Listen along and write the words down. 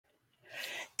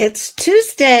It's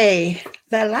Tuesday,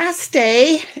 the last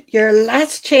day, your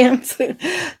last chance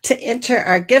to enter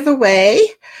our giveaway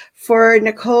for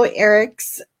Nicole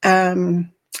Eric's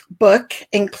book,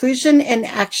 Inclusion in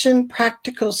Action,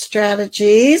 Practical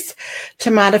Strategies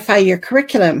to Modify Your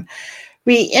Curriculum.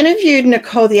 We interviewed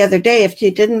Nicole the other day. If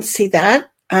you didn't see that,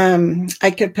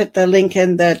 I could put the link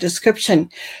in the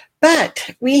description. But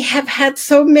we have had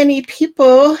so many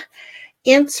people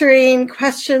answering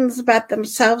questions about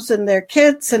themselves and their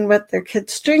kids and what their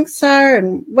kids' strengths are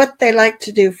and what they like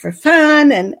to do for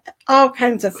fun and all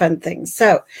kinds of fun things.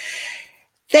 So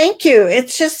thank you.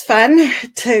 It's just fun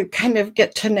to kind of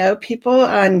get to know people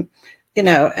on,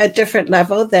 a different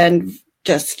level than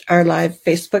just our live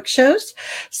Facebook shows.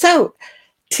 So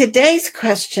today's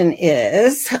question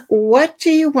is, what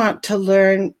do you want to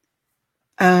learn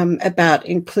about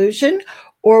inclusion,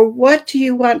 or what do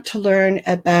you want to learn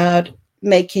about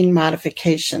making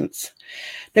modifications?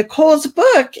 Nicole's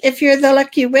book, if you're the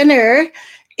lucky winner,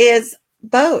 is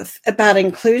both about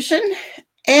inclusion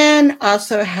and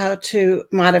also how to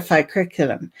modify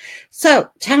curriculum. So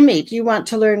tell me, do you want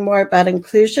to learn more about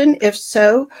inclusion? If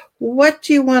so, what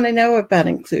do you want to know about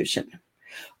inclusion?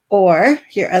 Or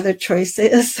your other choice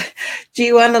is, do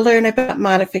you want to learn about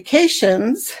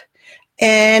modifications?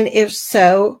 And if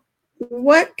so,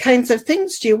 what kinds of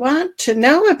things do you want to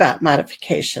know about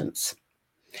modifications?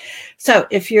 So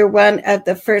if you're one of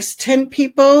the first 10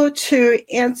 people to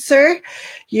answer,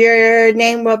 your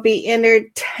name will be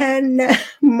entered 10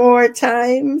 more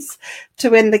times to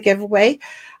win the giveaway.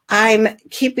 I'm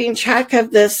keeping track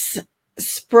of this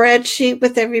spreadsheet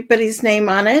with everybody's name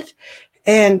on it.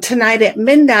 And tonight at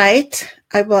midnight,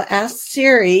 I will ask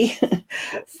Siri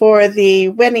for the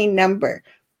winning number.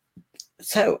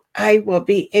 So I will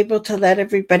be able to let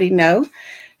everybody know.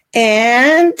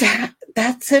 And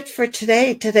that's it for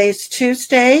today. Today's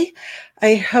Tuesday.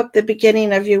 I hope the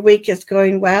beginning of your week is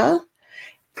going well.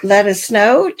 Let us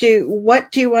know. What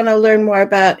do you want to learn more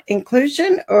about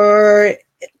inclusion, or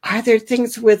are there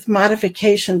things with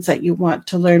modifications that you want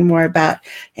to learn more about?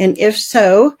 And if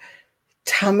so,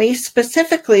 tell me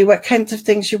specifically what kinds of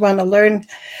things you want to learn,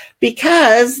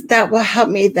 because that will help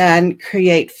me then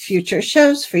create future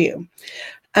shows for you.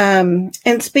 And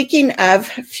speaking of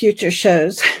future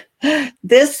shows,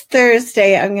 this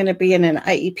Thursday, I'm going to be in an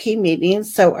IEP meeting.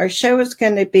 So our show is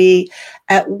going to be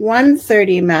at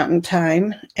 1:30 Mountain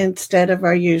Time instead of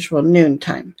our usual noon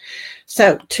time.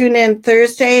 So tune in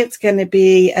Thursday. It's going to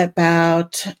be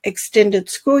about extended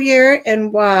school year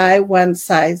and why one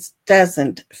size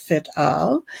doesn't fit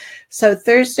all. So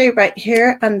Thursday right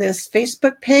here on this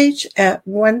Facebook page at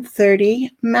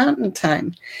 1:30 Mountain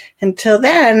Time. Until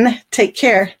then, take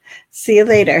care. See you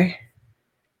later.